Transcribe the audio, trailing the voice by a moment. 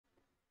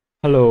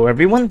Hello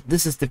everyone,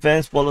 this is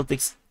Defense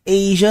Politics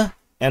Asia,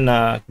 and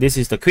this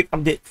is the quick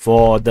update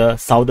for the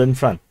Southern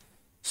Front.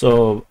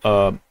 So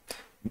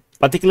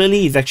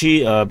particularly it's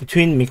actually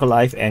between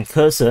Mykolaiv and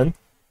Kherson.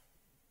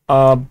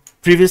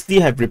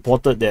 Previously have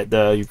reported that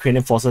the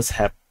Ukrainian forces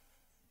have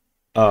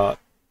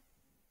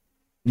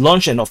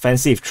launched an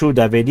offensive through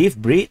Davydiv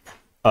Brid,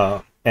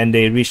 and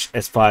they reached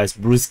as far as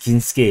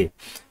Bruskinske.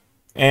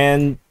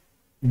 And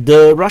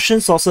the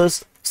Russian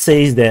sources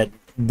says that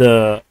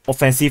the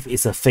offensive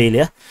is a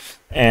failure,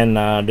 and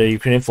the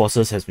Ukrainian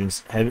forces has been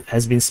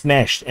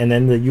smashed, and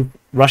then the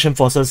Russian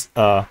forces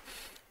are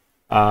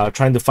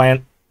trying to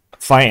find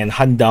and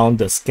hunt down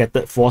the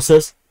scattered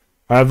forces.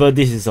 However,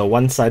 this is a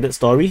one-sided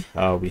story.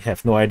 We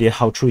have no idea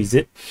how true is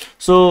it.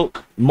 So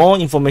more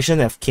information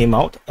have came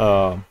out.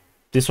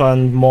 This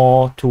one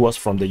more towards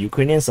from the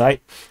Ukrainian side,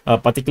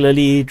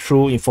 particularly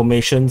true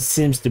information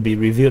seems to be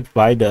revealed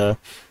by the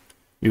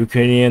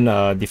Ukrainian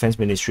Defense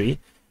Ministry.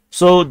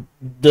 So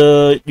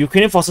the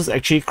Ukrainian forces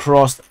actually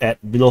crossed at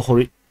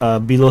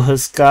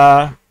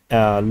Novohryhorivka,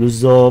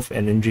 Luzov,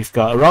 and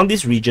Novohryhorivka, around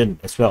this region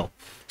as well.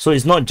 So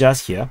it's not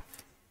just here.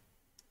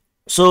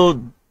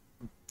 So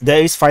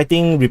there is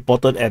fighting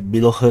reported at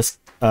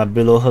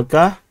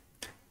Novohryhorivka,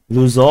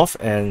 Luzov,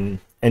 and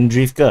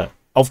Novohryhorivka.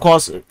 Of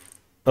course,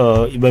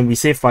 when we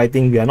say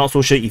fighting, we are not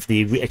so sure if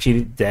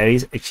there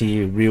is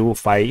actually real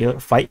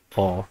fight,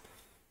 or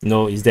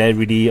is there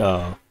really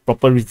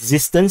proper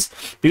resistance,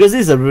 because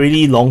this is a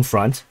really long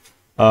front.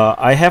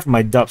 I have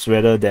my doubts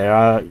whether there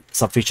are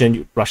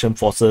sufficient Russian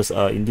forces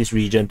in this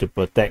region to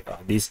protect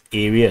these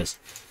areas.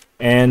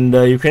 And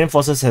the Ukrainian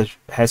forces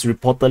has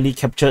reportedly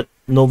captured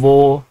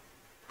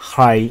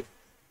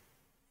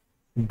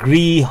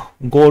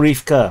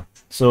Novohryhorivka.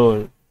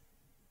 So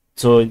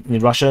in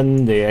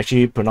Russian they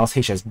actually pronounce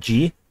H as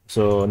G.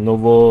 So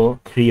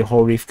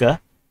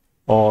Novohryhorivka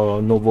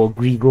or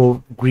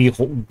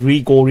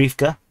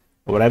Novohryhorivka,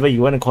 or whatever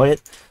you want to call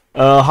it.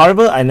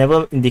 However, I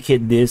never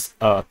indicate this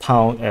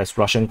town as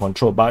Russian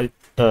control, but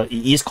it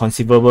is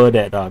conceivable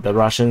that the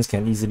Russians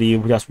can easily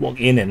just walk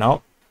in and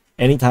out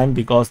anytime,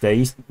 because there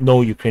is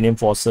no Ukrainian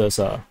forces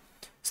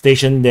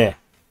stationed there.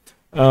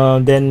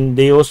 Then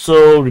they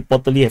also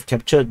reportedly have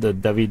captured the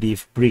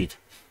Davydiv Brid.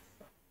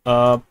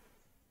 So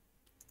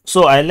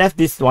I left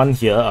this one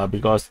here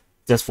because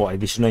just for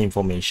additional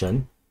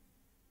information.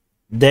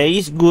 There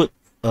is good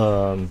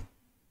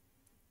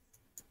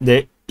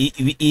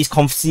it is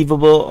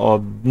conceivable or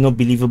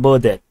believable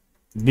that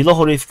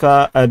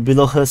Novohryhorivka,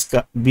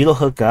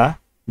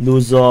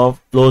 Luzov,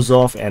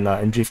 and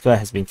Novohryhorivka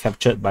has been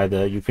captured by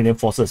the Ukrainian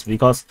forces,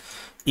 because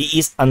it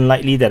is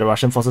unlikely that the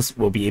Russian forces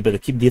will be able to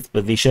keep this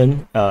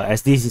position,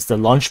 as this is the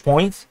launch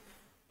point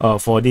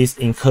for this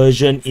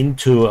incursion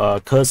into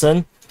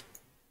Kherson.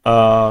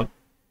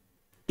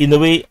 In a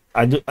way,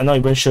 I'm not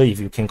even sure if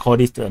you can call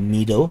this the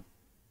middle.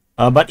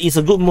 But it's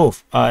a good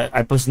move.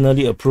 I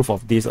personally approve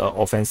of this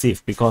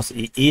offensive, because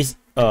it is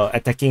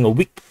attacking a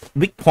weak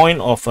point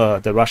of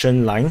the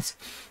Russian lines,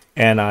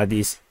 and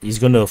this is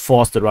going to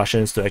force the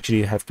Russians to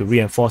actually have to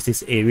reinforce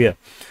this area.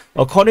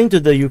 According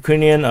to the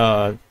Ukrainian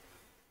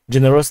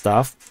general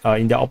staff,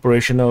 in their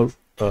operational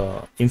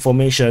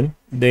information,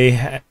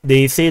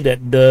 they say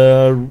that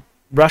the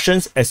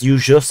Russians, as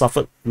usual,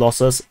 suffered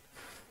losses,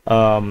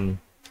 and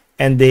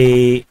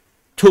they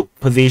took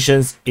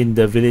positions in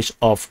the village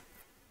of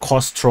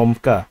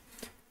Kostromka,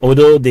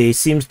 although they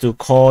seems to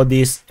call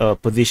this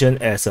position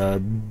as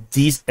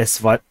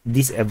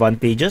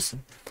disadvantageous.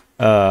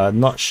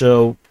 Not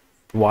sure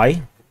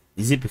why.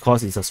 Is it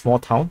because it's a small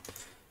town?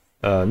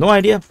 No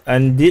idea.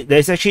 And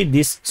there's actually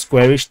this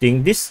squarish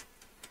thing. This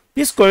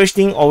squarish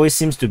thing always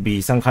seems to be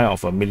some kind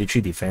of a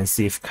military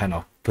defensive kind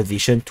of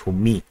position to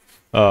me.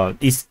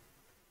 It's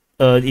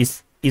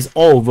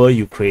all over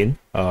Ukraine.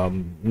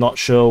 Not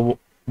sure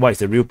what is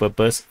the real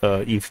purpose.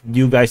 If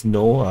you guys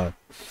know,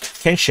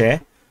 can share.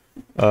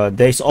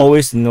 There's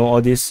always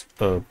all this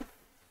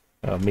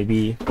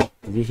maybe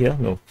is it here?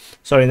 No,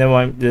 sorry, never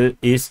mind. It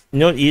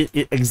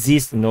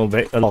exists a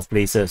lot of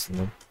places.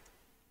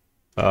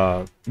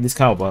 This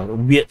kind of a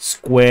weird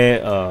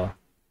square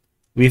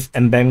with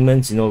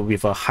embankments,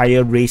 with a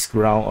higher raised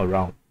ground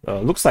around.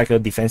 Looks like a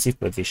defensive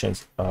position,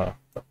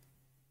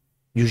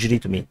 usually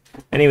to me.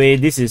 Anyway,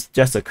 this is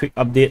just a quick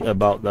update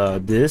about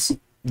this.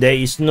 There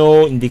is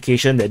no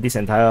indication that this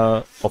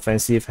entire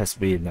offensive has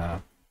been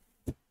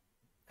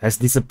has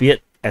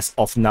disappeared as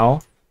of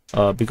now,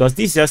 because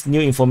this is just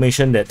new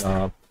information that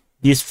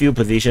these few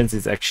positions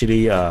is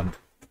actually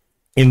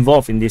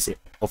involved in this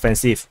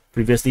offensive.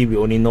 Previously, we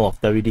only know of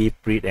Davydiv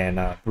Brid and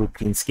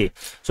Bruskinske.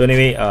 So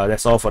anyway,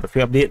 that's all for the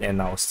quick update, and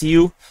I'll see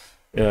you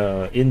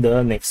in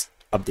the next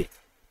update.